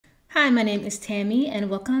Hi, my name is Tammy and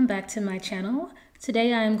welcome back to my channel.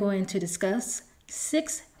 Today I am going to discuss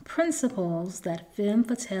 6 principles that Femme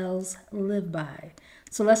Fatales live by.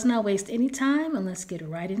 So let's not waste any time and let's get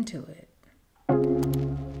right into it.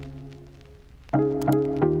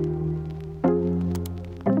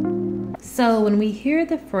 So when we hear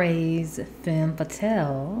the phrase Femme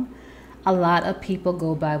Fatale, a lot of people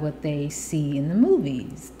go by what they see in the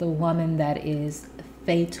movies. The woman that is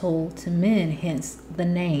fatal to men, hence the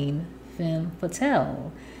name Femme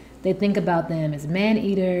Fatale. They think about them as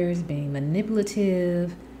man-eaters, being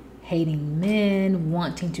manipulative, hating men,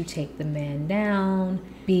 wanting to take the man down,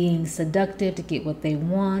 being seductive to get what they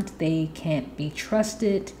want. They can't be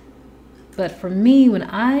trusted. But for me, when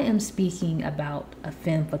I am speaking about a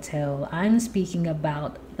femme fatale, I'm speaking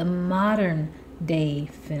about the modern day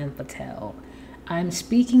femme fatale. I'm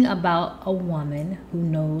speaking about a woman who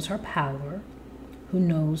knows her power, who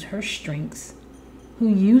knows her strengths, who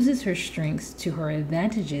uses her strengths to her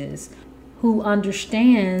advantages, who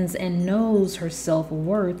understands and knows her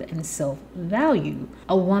self-worth and self-value.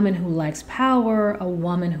 A woman who likes power, a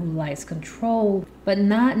woman who likes control, but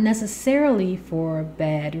not necessarily for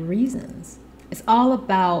bad reasons. It's all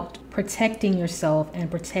about protecting yourself and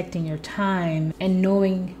protecting your time and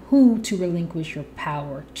knowing who to relinquish your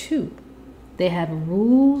power to. They have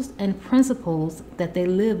rules and principles that they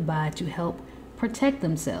live by to help protect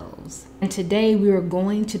themselves. And today we are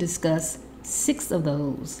going to discuss 6 of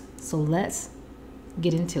those. So let's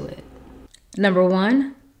get into it. Number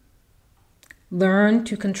 1, learn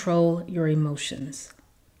to control your emotions.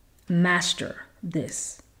 Master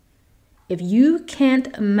this. If you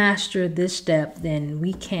can't master this step, then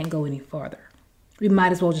we can't go any farther. We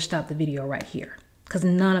might as well just stop the video right here because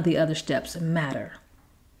none of the other steps matter.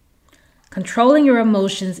 Controlling your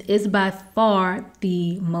emotions is by far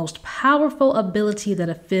the most powerful ability that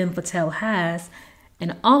a femme fatale has,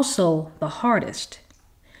 and also the hardest.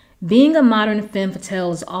 Being a modern femme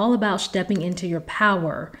fatale is all about stepping into your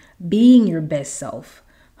power, being your best self,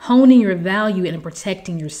 honing your value, and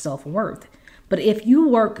protecting your self-worth. But if you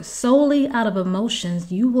work solely out of emotions,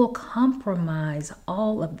 you will compromise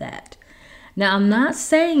all of that. Now, I'm not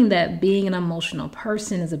saying that being an emotional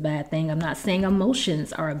person is a bad thing. I'm not saying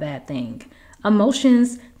emotions are a bad thing.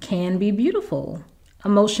 Emotions can be beautiful.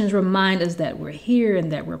 Emotions remind us that we're here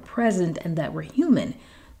and that we're present and that we're human.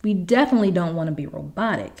 We definitely don't want to be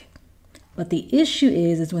robotic. But the issue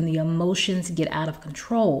is when the emotions get out of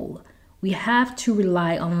control. We have to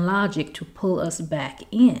rely on logic to pull us back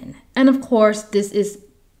in. And of course, this is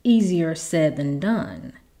easier said than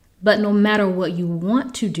done. But no matter what you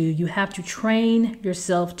want to do, you have to train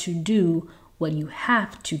yourself to do what you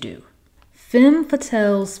have to do. Femme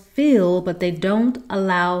fatales feel, but they don't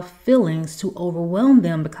allow feelings to overwhelm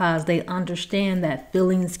them because they understand that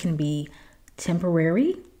feelings can be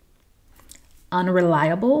temporary,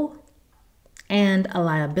 unreliable, and a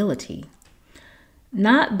liability.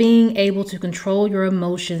 Not being able to control your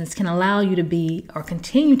emotions can allow you to be or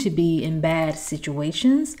continue to be in bad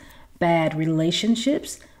situations, bad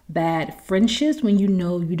relationships, bad friendships when you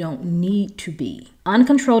know you don't need to be.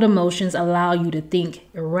 Uncontrolled emotions allow you to think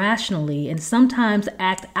irrationally and sometimes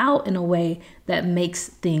act out in a way that makes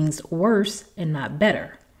things worse and not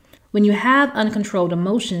better. When you have uncontrolled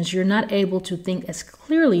emotions, you're not able to think as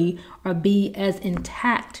clearly or be as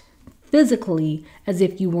intact physically as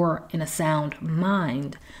if you were in a sound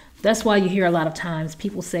mind. That's why you hear a lot of times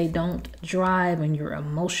people say don't drive when you're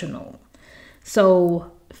emotional.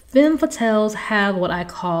 So femme fatales have what I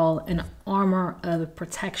call an armor of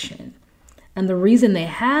protection. And the reason they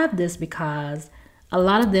have this because a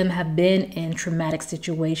lot of them have been in traumatic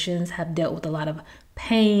situations, have dealt with a lot of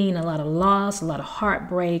pain, a lot of loss, a lot of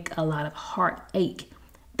heartbreak, a lot of heartache.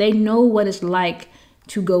 They know what it's like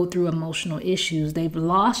to go through emotional issues. They've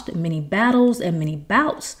lost many battles and many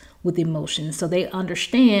bouts with emotions. So they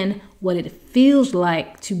understand what it feels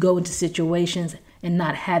like to go into situations and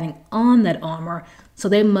not having on that armor. So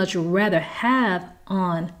they much rather have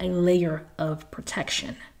on a layer of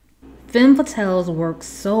protection. Femme fatales work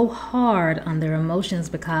so hard on their emotions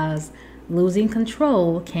because losing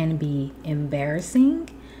control can be embarrassing,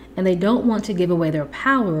 and they don't want to give away their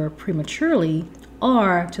power prematurely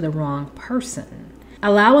or to the wrong person.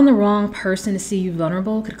 Allowing the wrong person to see you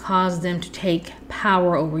vulnerable could cause them to take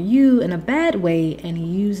power over you in a bad way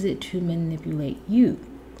and use it to manipulate you.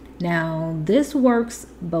 Now, this works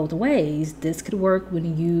both ways. This could work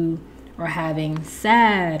when you are having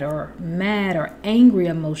sad or mad or angry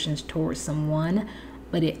emotions towards someone,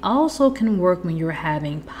 but it also can work when you're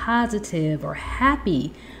having positive or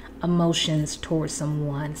happy emotions towards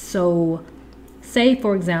someone. So, say,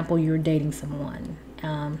 for example, you're dating someone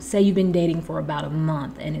Say you've been dating for about a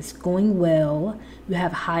month and it's going well. You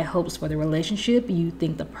have high hopes for the relationship. You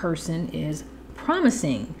think the person is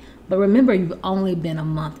promising. But remember, you've only been a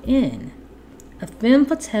month in. A femme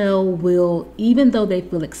fatale will, even though they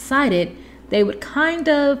feel excited, they would kind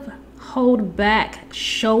of hold back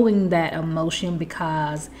showing that emotion,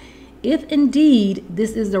 because if indeed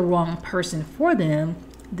this is the wrong person for them,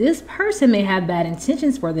 this person may have bad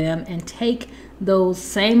intentions for them and take those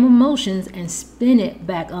same emotions and spin it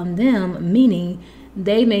back on them, meaning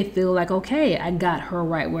they may feel like, okay, I got her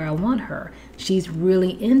right where I want her. She's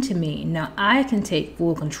really into me. Now I can take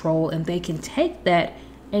full control, and they can take that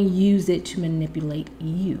and use it to manipulate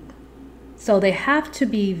you. So they have to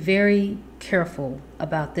be very careful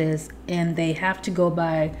about this, and they have to go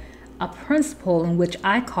by a principle in which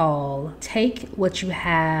I call take what you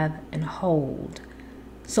have and hold.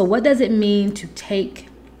 So what does it mean to take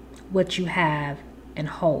what you have and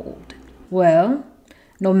hold? Well,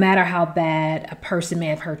 no matter how bad a person may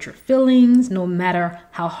have hurt your feelings, no matter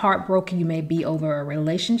how heartbroken you may be over a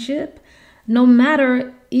relationship, no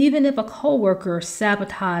matter even if a coworker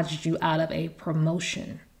sabotaged you out of a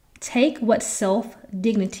promotion, take what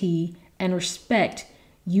self-dignity and respect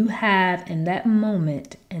you have in that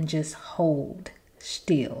moment and just hold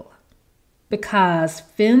still. Because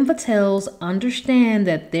femme fatales understand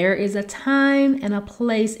that there is a time and a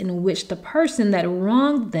place in which the person that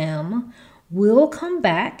wronged them will come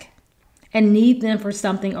back and need them for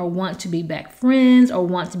something, or want to be back friends, or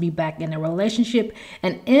want to be back in a relationship.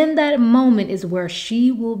 And in that moment is where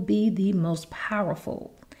she will be the most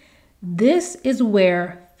powerful. This is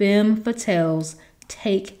where femme fatales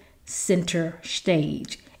take center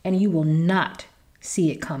stage, and you will not see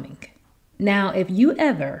it coming. Now, if you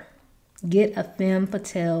ever get a femme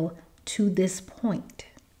fatale to this point,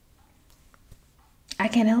 I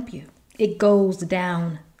can't help you. It goes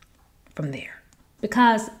down from there.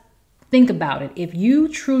 Because think about it. If you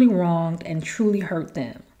truly wronged and truly hurt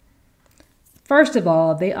them, first of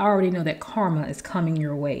all, they already know that karma is coming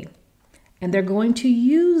your way. And they're going to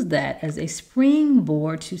use that as a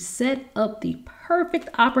springboard to set up the perfect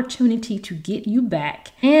opportunity to get you back.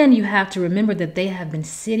 And you have to remember that they have been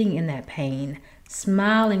sitting in that pain,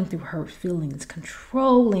 smiling through hurt feelings,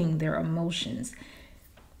 controlling their emotions,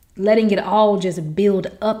 letting it all just build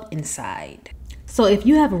up inside. So if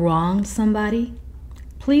you have wronged somebody,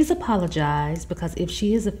 please apologize, because if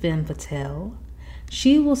she is a femme fatale,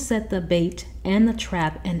 she will set the bait and the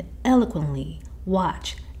trap and eloquently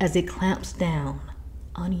watch as it clamps down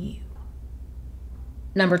on you.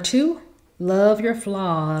 Number 2, love your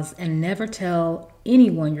flaws and never tell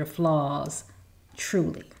anyone your flaws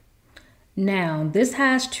truly. Now, this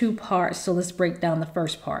has 2 parts, so let's break down the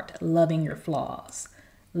first part, loving your flaws.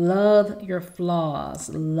 Love your flaws.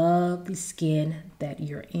 Love the skin that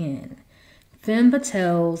you're in. Femme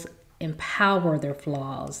fatales empower their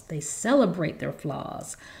flaws. They celebrate their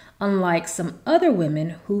flaws. Unlike some other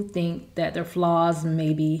women who think that their flaws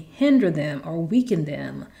maybe hinder them or weaken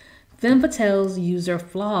them, femme fatales use their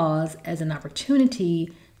flaws as an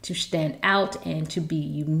opportunity to stand out and to be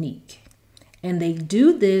unique. And they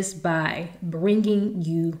do this by bringing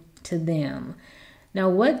you to them. Now,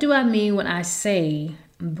 what do I mean when I say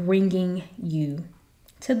bringing you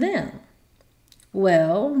to them?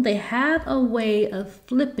 Well, they have a way of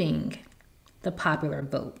flipping the popular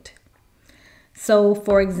vote. So,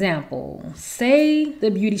 for example, say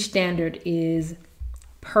the beauty standard is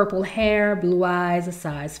purple hair, blue eyes, a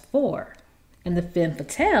size 4. And the femme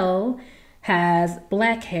fatale has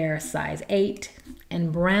black hair, size 8,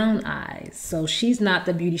 and brown eyes. So she's not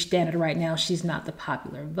the beauty standard right now. She's not the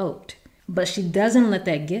popular vote. But she doesn't let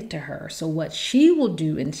that get to her. So what she will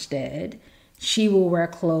do instead, she will wear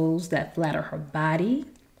clothes that flatter her body.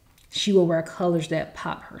 She will wear colors that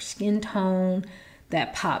pop her skin tone,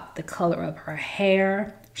 that pop the color of her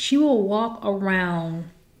hair. She will walk around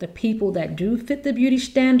the people that do fit the beauty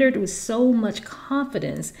standard with so much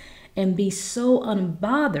confidence and be so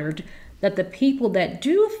unbothered that the people that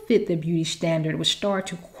do fit the beauty standard will start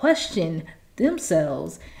to question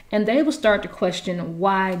themselves, and they will start to question,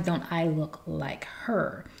 why don't I look like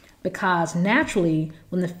her? Because naturally,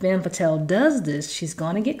 when the femme fatale does this, she's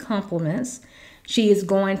going to get compliments. She is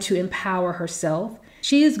going to empower herself.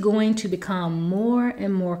 She is going to become more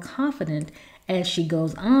and more confident as she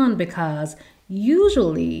goes on, because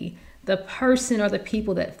usually the person or the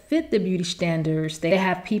people that fit the beauty standards, they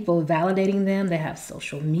have people validating them. They have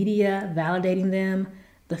social media validating them.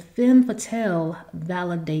 The femme fatale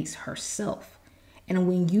validates herself. And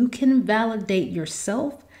when you can validate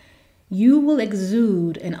yourself, you will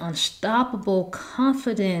exude an unstoppable,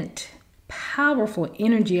 confident powerful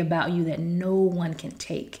energy about you that no one can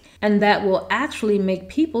take. And that will actually make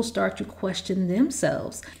people start to question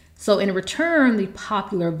themselves. So in return, the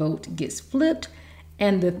popular vote gets flipped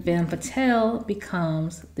and the femme fatale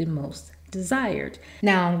becomes the most desired.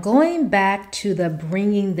 Now, going back to the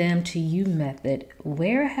bringing them to you method,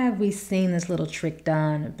 where have we seen this little trick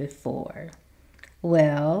done before?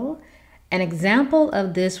 Well, an example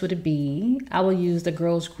of this would be, I will use the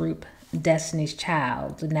girls group Destiny's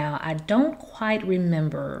Child. Now, I don't quite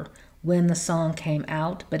remember when the song came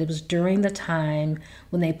out, but it was during the time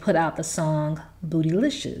when they put out the song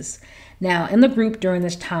Bootylicious. Now, in the group during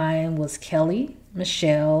this time was Kelly,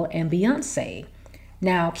 Michelle, and Beyonce.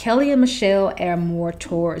 Now, Kelly and Michelle are more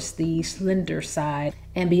towards the slender side,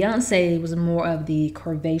 and Beyonce was more of the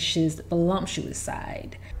curvaceous, voluptuous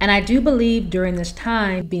side. And I do believe during this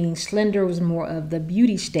time, being slender was more of the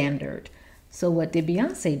beauty standard. So what did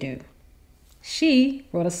Beyonce do? She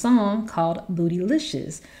wrote a song called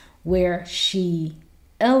Bootylicious, where she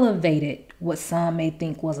elevated what some may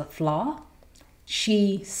think was a flaw.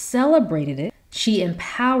 She celebrated it. She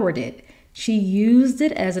empowered it. She used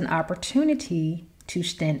it as an opportunity to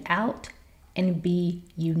stand out and be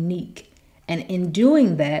unique. And in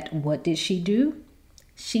doing that, what did she do?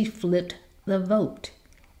 She flipped the vote,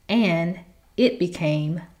 and it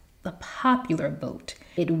became the popular vote.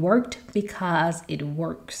 It worked because it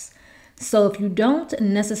works. So if you don't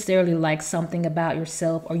necessarily like something about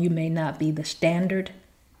yourself, or you may not be the standard,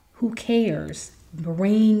 who cares?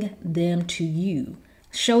 Bring them to you.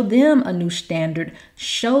 Show them a new standard.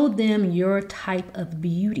 Show them your type of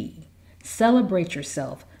beauty. Celebrate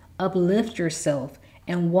yourself, uplift yourself,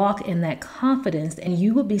 and walk in that confidence, and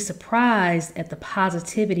you will be surprised at the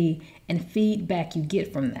positivity and feedback you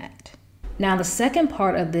get from that. Now, the second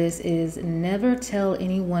part of this is never tell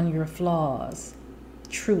anyone your flaws,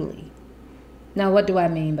 truly. Now, what do I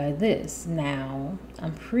mean by this? Now,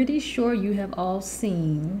 I'm pretty sure you have all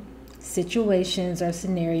seen situations or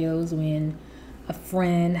scenarios when a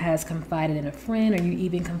friend has confided in a friend, or you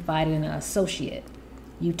even confided in an associate.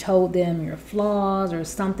 You told them your flaws or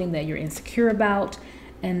something that you're insecure about,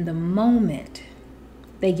 and the moment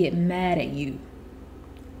they get mad at you,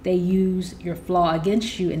 they use your flaw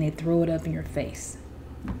against you and they throw it up in your face.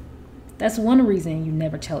 That's one reason you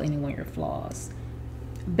never tell anyone your flaws.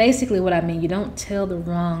 Basically what I mean, you don't tell the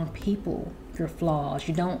wrong people your flaws.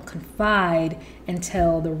 You don't confide and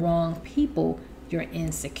tell the wrong people your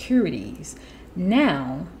insecurities.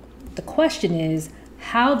 Now, the question is,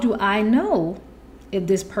 how do I know if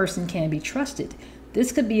this person can be trusted?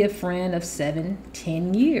 This could be a friend of 7,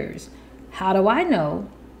 10 years. How do I know?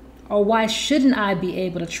 Or why shouldn't I be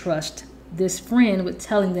able to trust this friend with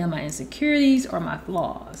telling them my insecurities or my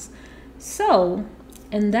flaws? So,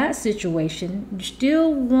 in that situation, you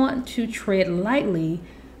still want to tread lightly,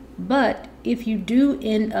 but if you do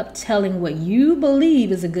end up telling what you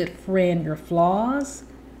believe is a good friend your flaws,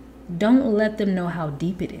 don't let them know how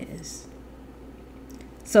deep it is.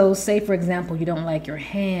 So say, for example, you don't like your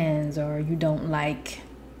hands, or you don't like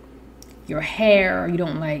your hair, or you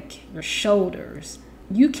don't like your shoulders.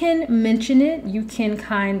 You can mention it, you can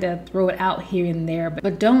kind of throw it out here and there,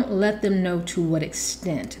 but don't let them know to what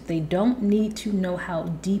extent. They don't need to know how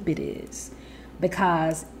deep it is,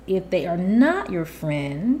 because if they are not your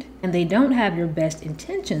friend and they don't have your best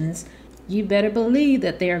intentions, you better believe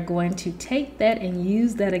that they are going to take that and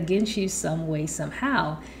use that against you some way,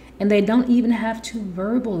 somehow. And they don't even have to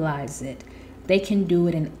verbalize it. They can do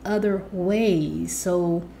it in other ways.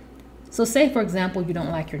 So say, for example, you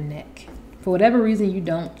don't like your neck. For whatever reason, you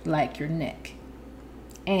don't like your neck.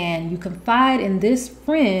 And you confide in this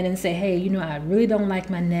friend and say, hey, I really don't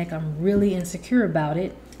like my neck. I'm really insecure about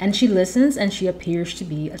it. And she listens, and she appears to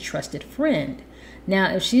be a trusted friend.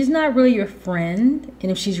 Now, if she's not really your friend,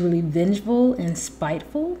 and if she's really vengeful and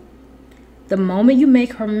spiteful, the moment you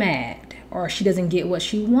make her mad, or she doesn't get what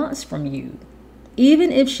she wants from you,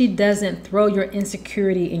 even if she doesn't throw your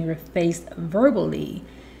insecurity in your face verbally,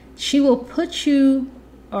 she will put you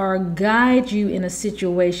or guide you in a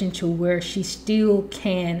situation to where she still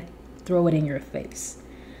can throw it in your face.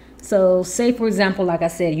 So say, for example, like I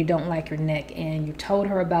said, you don't like your neck and you told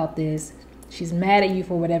her about this. She's mad at you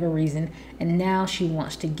for whatever reason, and now she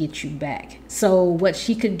wants to get you back. So what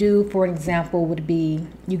she could do, for example, would be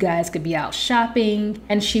you guys could be out shopping,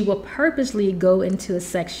 and she will purposely go into a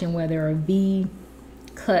section where there are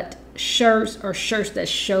V-cut shirts or shirts that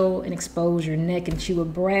show and expose your neck, and she will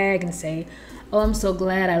brag and say, oh, I'm so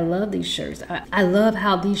glad, I love these shirts. I love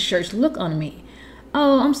how these shirts look on me.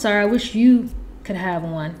 Oh, I'm sorry, I wish you could have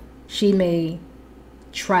one. She may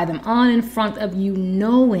try them on in front of you,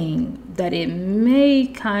 knowing that it may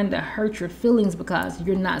kind of hurt your feelings because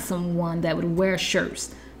you're not someone that would wear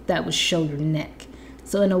shirts that would show your neck.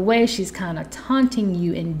 So in a way, she's kind of taunting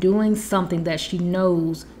you and doing something that she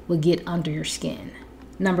knows will get under your skin.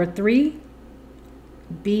 Number 3,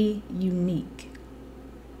 be unique.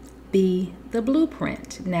 Be the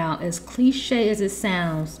blueprint. Now, as cliche as it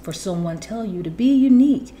sounds for someone to tell you to be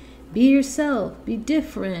unique, be yourself, be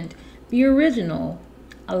different, be original,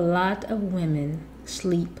 a lot of women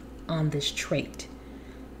sleep on this trait.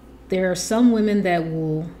 There are some women that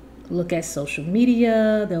will look at social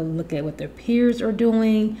media, they'll look at what their peers are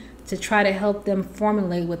doing to try to help them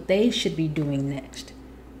formulate what they should be doing next.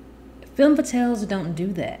 Femme Fatales don't do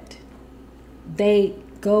that. They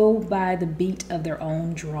go by the beat of their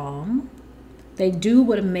own drum. They do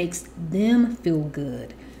what makes them feel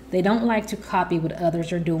good. They don't like to copy what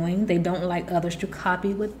others are doing. They don't like others to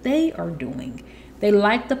copy what they are doing. They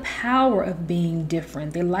like the power of being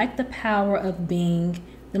different. They like the power of being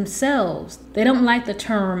themselves. They don't like the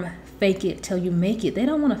term fake it till you make it. They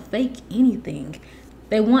don't want to fake anything.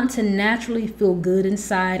 They want to naturally feel good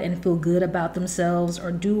inside and feel good about themselves,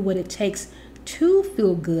 or do what it takes to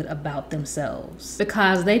feel good about themselves,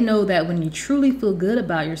 because they know that when you truly feel good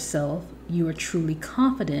about yourself, you are truly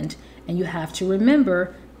confident. And you have to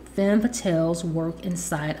remember, Femme Fatales work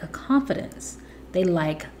inside a confidence. They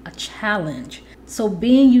like a challenge. So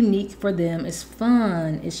being unique for them is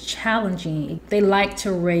fun, it's challenging. They like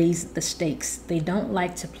to raise the stakes. They don't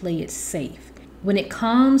like to play it safe. When it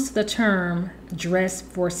comes to the term dress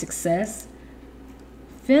for success,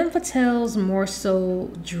 Femme Fatales more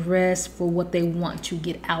so dress for what they want to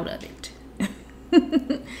get out of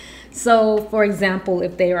it. So, for example,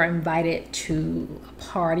 if they are invited to a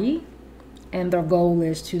party and their goal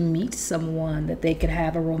is to meet someone that they could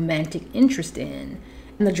have a romantic interest in,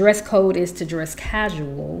 and the dress code is to dress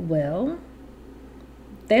casual, well,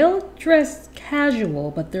 they'll dress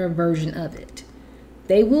casual, but their version of it.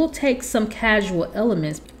 They will take some casual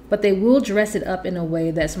elements, but they will dress it up in a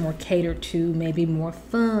way that's more catered to, maybe more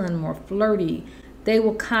fun, more flirty. They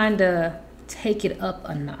will kind of take it up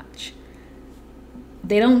a notch.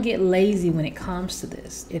 They don't get lazy when it comes to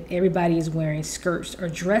this. If everybody is wearing skirts or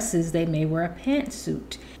dresses, they may wear a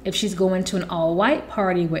pantsuit. If she's going to an all-white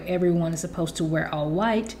party where everyone is supposed to wear all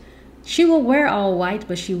white, she will wear all white,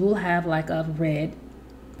 but she will have like a red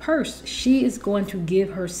purse. She is going to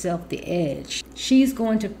give herself the edge. She's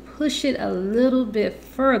going to push it a little bit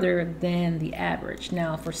further than the average.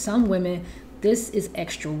 Now, for some women, this is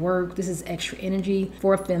extra work. This is extra energy.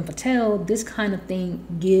 For a femme fatale, this kind of thing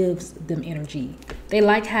gives them energy. They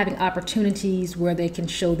like having opportunities where they can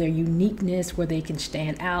show their uniqueness, where they can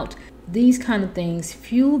stand out. These kind of things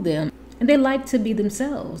fuel them, and they like to be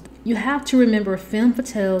themselves. You have to remember, femme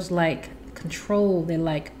fatales like control. They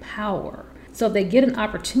like power. So if they get an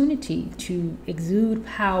opportunity to exude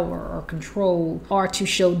power or control or to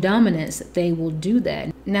show dominance, they will do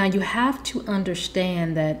that. Now, you have to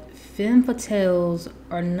understand that femme fatales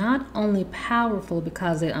are not only powerful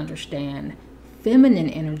because they understand feminine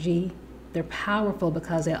energy, they're powerful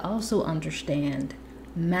because they also understand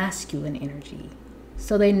masculine energy.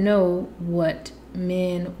 So they know what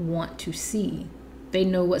men want to see. They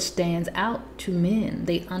know what stands out to men.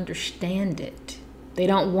 They understand it. They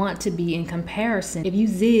don't want to be in comparison. If you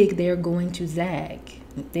zig, they're going to zag.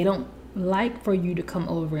 They don't like for you to come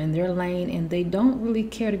over in their lane, and they don't really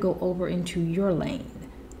care to go over into your lane.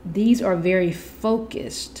 These are very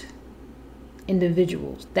focused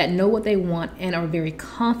individuals that know what they want and are very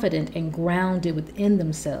confident and grounded within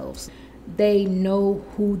themselves. They know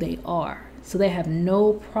who they are. So they have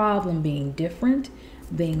no problem being different,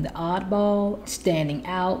 being the oddball, standing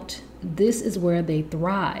out. This is where they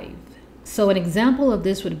thrive. So an example of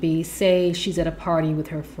this would be, say she's at a party with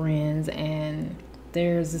her friends and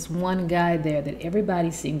there's this one guy there that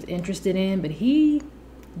everybody seems interested in, but he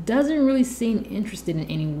doesn't really seem interested in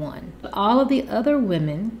anyone. But all of the other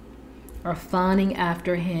women are fawning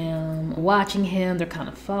after him, watching him, they're kind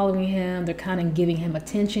of following him, they're kind of giving him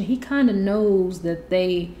attention. He kind of knows that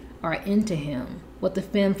they are into him. What the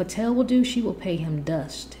femme fatale will do, she will pay him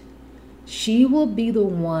dust. She will be the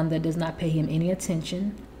one that does not pay him any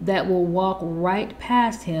attention, that will walk right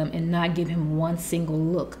past him and not give him one single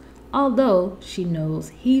look, although she knows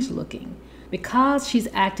he's looking. Because she's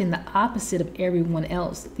acting the opposite of everyone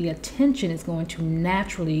else, the attention is going to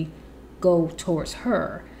naturally go towards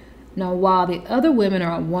her. Now, while the other women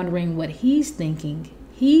are wondering what he's thinking,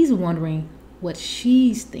 he's wondering what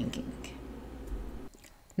she's thinking.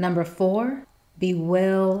 Number 4, be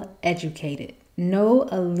well educated. Know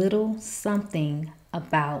a little something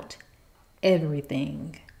about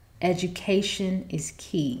everything. Education is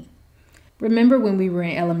key. Remember when we were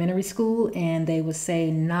in elementary school and they would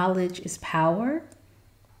say knowledge is power?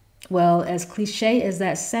 Well, as cliche as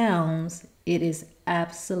that sounds, it is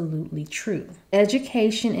absolutely true.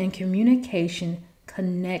 Education and communication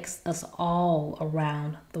connects us all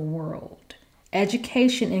around the world.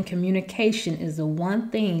 Education and communication is the one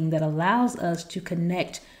thing that allows us to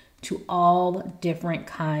connect to all different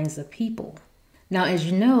kinds of people. Now, as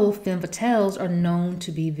you know, femme fatales are known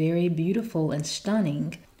to be very beautiful and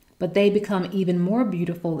stunning, but they become even more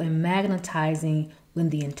beautiful and magnetizing when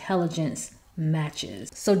the intelligence matches.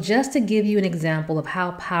 So just to give you an example of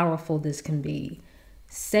how powerful this can be,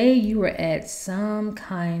 say you were at some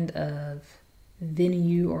kind of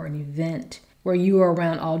venue or an event where you are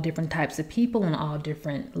around all different types of people on all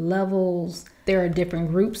different levels. There are different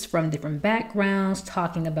groups from different backgrounds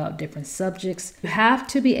talking about different subjects. You have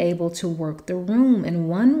to be able to work the room. And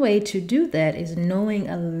one way to do that is knowing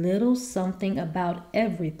a little something about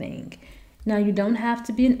everything. Now, you don't have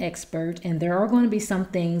to be an expert, and there are going to be some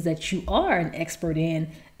things that you are an expert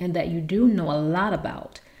in and that you do know a lot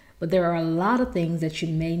about. But there are a lot of things that you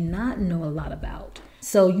may not know a lot about.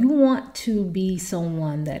 So you want to be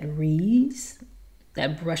someone that reads,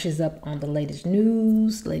 that brushes up on the latest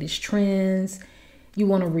news, latest trends. You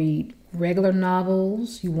want to read regular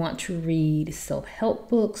novels. You want to read self-help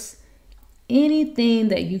books. Anything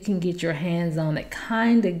that you can get your hands on that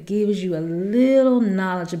kind of gives you a little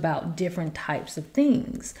knowledge about different types of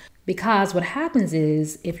things. Because what happens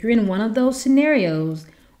is, if you're in one of those scenarios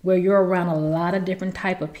where you're around a lot of different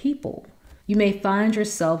type of people, you may find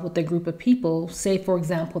yourself with a group of people, say for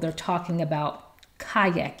example, they're talking about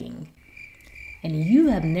kayaking, and you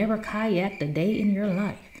have never kayaked a day in your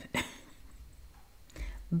life,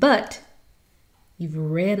 but you've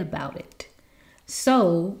read about it.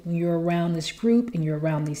 So when you're around this group and you're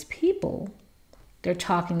around these people, they're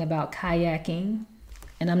talking about kayaking.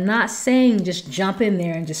 And I'm not saying just jump in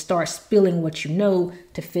there and just start spilling what you know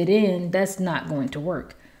to fit in. That's not going to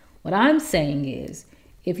work. What I'm saying is,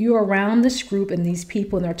 if you're around this group and these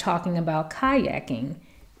people and they're talking about kayaking,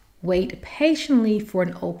 wait patiently for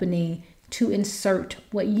an opening to insert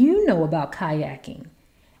what you know about kayaking.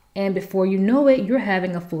 And before you know it, you're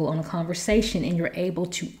having a full-on conversation and you're able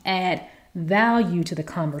to add value to the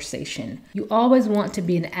conversation. You always want to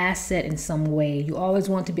be an asset in some way. You always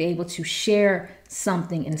want to be able to share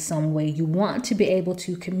something in some way. You want to be able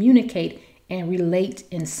to communicate and relate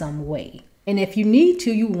in some way. And if you need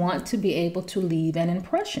to, you want to be able to leave an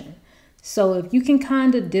impression. So if you can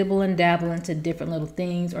kind of dibble and dabble into different little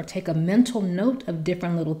things or take a mental note of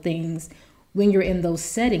different little things when you're in those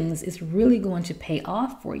settings, it's really going to pay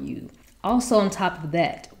off for you. Also, on top of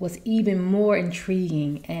that, what's even more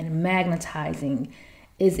intriguing and magnetizing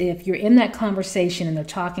is if you're in that conversation and they're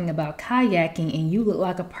talking about kayaking and you look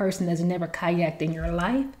like a person that's never kayaked in your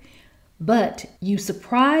life, but you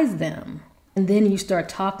surprise them. And then you start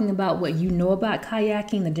talking about what you know about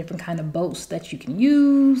kayaking, the different kind of boats that you can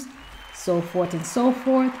use, so forth and so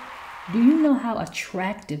forth. Do you know how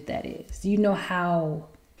attractive that is? Do you know how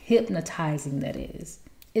hypnotizing that is?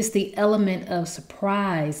 It's the element of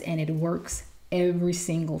surprise, and it works every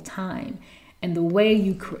single time. And the way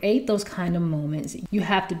you create those kind of moments, you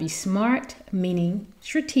have to be smart, meaning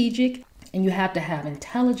strategic, and you have to have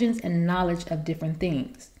intelligence and knowledge of different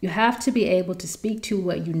things. You have to be able to speak to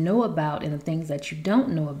what you know about and the things that you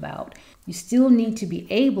don't know about. You still need to be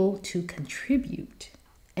able to contribute.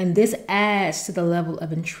 And this adds to the level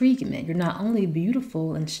of intriguement. You're not only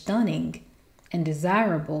beautiful and stunning and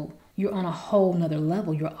desirable, you're on a whole nother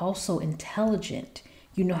level. You're also intelligent.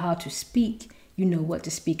 You know how to speak. You know what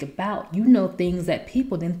to speak about. You know things that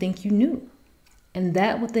people didn't think you knew. And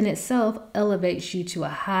that within itself elevates you to a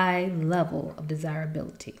high level of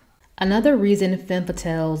desirability. Another reason femme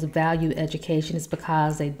fatales value education is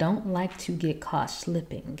because they don't like to get caught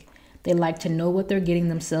slipping. They like to know what they're getting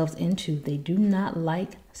themselves into. They do not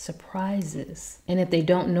like surprises. And if they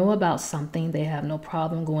don't know about something, they have no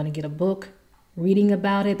problem going to get a book, reading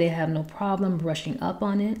about it. They have no problem brushing up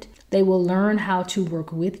on it. They will learn how to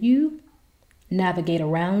work with you, navigate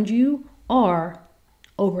around you, or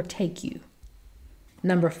overtake you.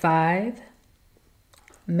 Number 5,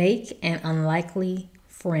 make an unlikely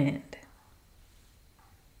friend.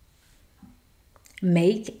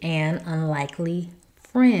 Make an unlikely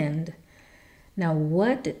friend. Now,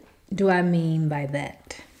 what do I mean by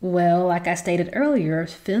that? Well, like I stated earlier,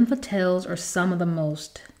 femme fatales are some of the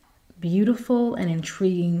most beautiful and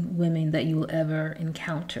intriguing women that you will ever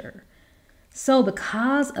encounter. So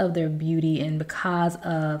because of their beauty and because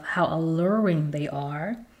of how alluring they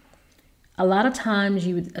are, A lot of times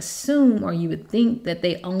you would assume or you would think that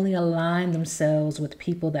they only align themselves with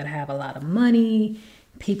people that have a lot of money,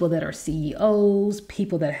 people that are CEOs,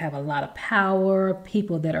 people that have a lot of power,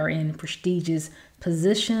 people that are in prestigious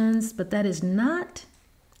positions, but that is not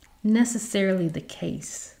necessarily the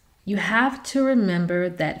case. You have to remember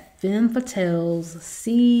that femme fatales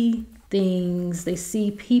see things, they see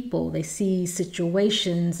people, they see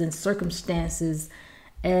situations and circumstances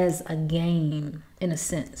as a game, in a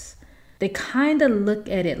sense. They kind of look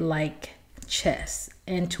at it like chess,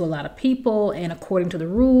 and to a lot of people, and according to the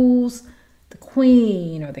rules, the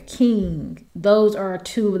queen or the king, those are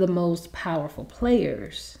two of the most powerful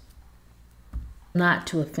players. Not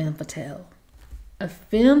to a femme fatale. A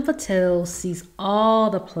femme fatale sees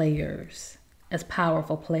all the players as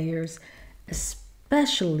powerful players,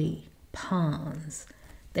 especially pawns.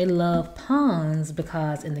 They love pawns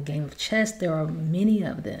because in the game of chess, there are many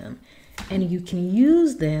of them, and you can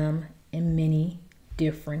use them in many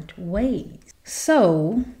different ways.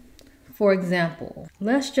 So, for example,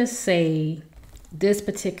 let's just say this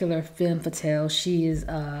particular femme fatale, she is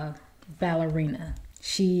a ballerina.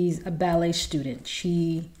 She's a ballet student.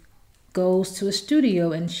 She goes to a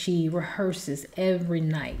studio and she rehearses every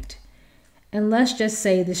night. And let's just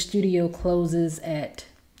say the studio closes at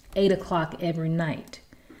 8 o'clock every night.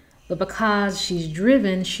 But because she's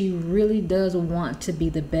driven, she really does want to be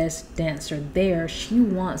the best dancer there. She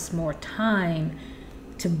wants more time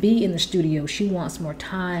to be in the studio. She wants more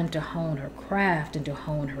time to hone her craft and to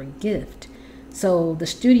hone her gift. So the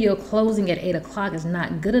studio closing at 8 o'clock is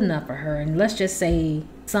not good enough for her. And let's just say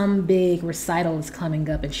some big recital is coming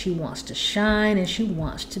up and she wants to shine and she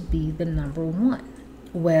wants to be the number one.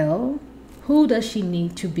 Well, who does she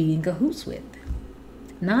need to be in cahoots with?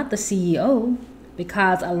 Not the CEO,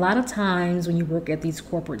 because a lot of times when you work at these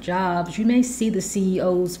corporate jobs, you may see the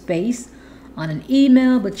CEO's face on an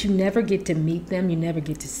email, but you never get to meet them. You never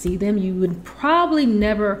get to see them. You would probably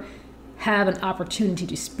never have an opportunity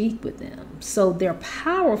to speak with them. So they're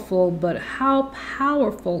powerful, but how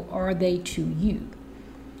powerful are they to you?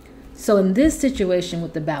 So in this situation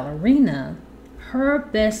with the ballerina, her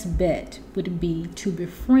best bet would be to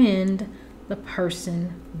befriend the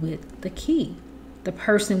person with the key. The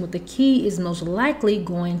person with the key is most likely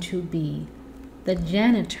going to be the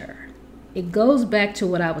janitor. It goes back to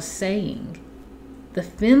what I was saying. The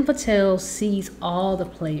femme fatale sees all the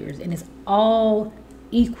players and it's all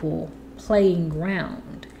equal playing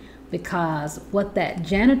ground, because what that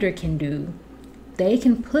janitor can do, they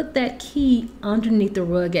can put that key underneath the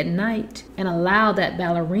rug at night and allow that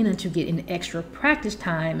ballerina to get an extra practice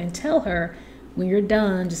time and tell her, when you're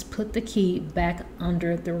done, just put the key back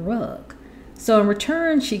under the rug. So in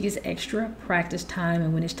return, she gets extra practice time,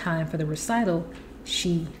 and when it's time for the recital,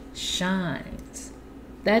 she shines.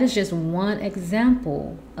 That is just one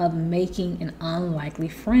example of making an unlikely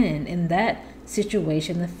friend. In that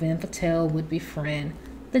situation, the femme fatale would befriend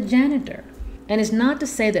the janitor. And it's not to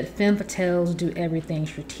say that femme fatales do everything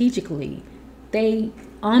strategically. They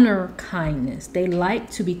honor kindness. They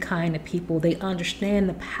like to be kind to people. They understand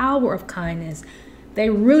the power of kindness.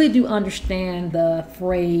 They really do understand the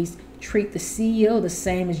phrase, treat the CEO the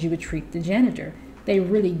same as you would treat the janitor. They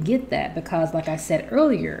really get that because, like I said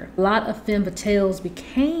earlier, a lot of femme fatales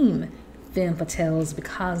became femme fatales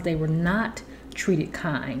because they were not treated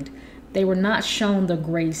kind. They were not shown the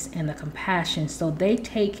grace and the compassion, so they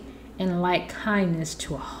take and like kindness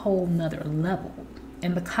to a whole nother level.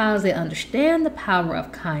 And because they understand the power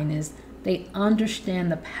of kindness, they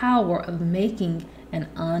understand the power of making an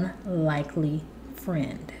unlikely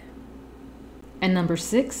friend. And number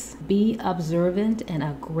 6, be observant and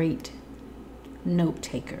a great note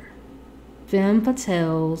taker. Femme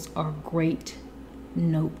fatales are great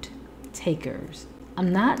note takers.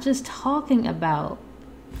 I'm not just talking about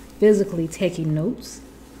physically taking notes.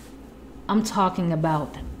 I'm talking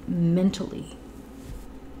about mentally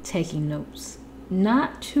taking notes.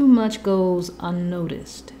 Not too much goes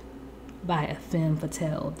unnoticed by a femme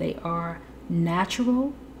fatale. They are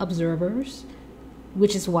natural observers,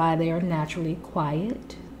 which is why they are naturally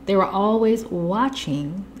quiet. They are always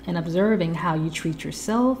watching and observing how you treat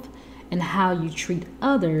yourself and how you treat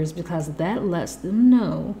others, because that lets them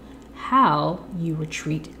know how you would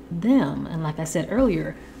treat them. And like I said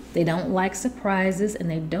earlier, they don't like surprises and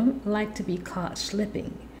they don't like to be caught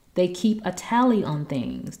slipping. They keep a tally on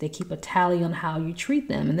things. They keep a tally on how you treat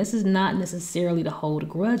them. And this is not necessarily to hold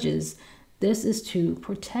grudges. This is to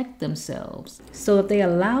protect themselves. So if they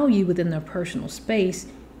allow you within their personal space,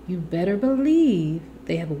 you better believe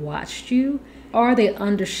they have watched you or they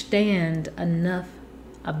understand enough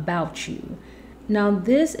about you. Now,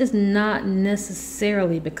 this is not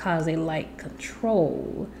necessarily because they like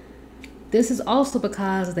control. This is also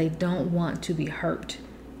because they don't want to be hurt.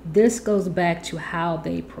 This goes back to how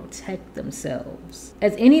they protect themselves.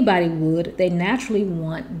 As anybody would, they naturally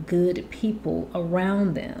want good people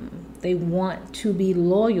around them. They want to be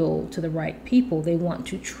loyal to the right people. They want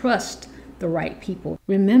to trust the right people.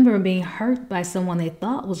 Remember, being hurt by someone they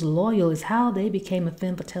thought was loyal is how they became a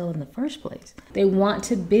femme fatale in the first place. They want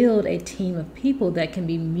to build a team of people that can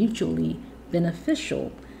be mutually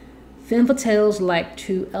beneficial. Femme fatales like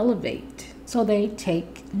to elevate, so they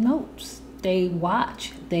take notes, they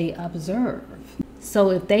watch, they observe. So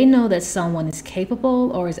if they know that someone is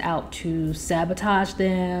capable or is out to sabotage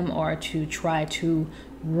them or to try to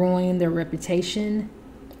ruin their reputation,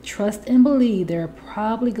 trust and believe they're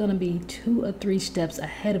probably going to be 2 or 3 steps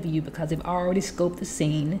ahead of you because they've already scoped the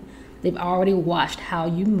scene. They've already watched how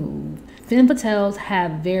you move. Femme fatales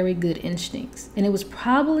have very good instincts, and it was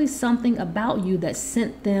probably something about you that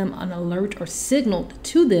sent them an alert or signaled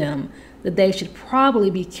to them that they should probably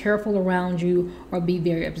be careful around you or be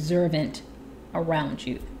very observant around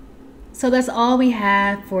you. So that's all we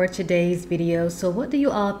have for today's video. So what do you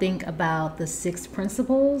all think about the 6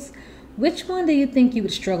 principles? Which one do you think you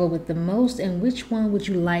would struggle with the most, and which one would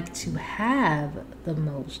you like to have the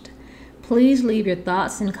most? Please leave your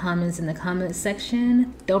thoughts and comments in the comment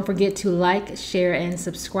section. Don't forget to like, share, and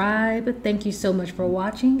subscribe. Thank you so much for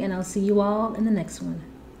watching, and I'll see you all in the next one.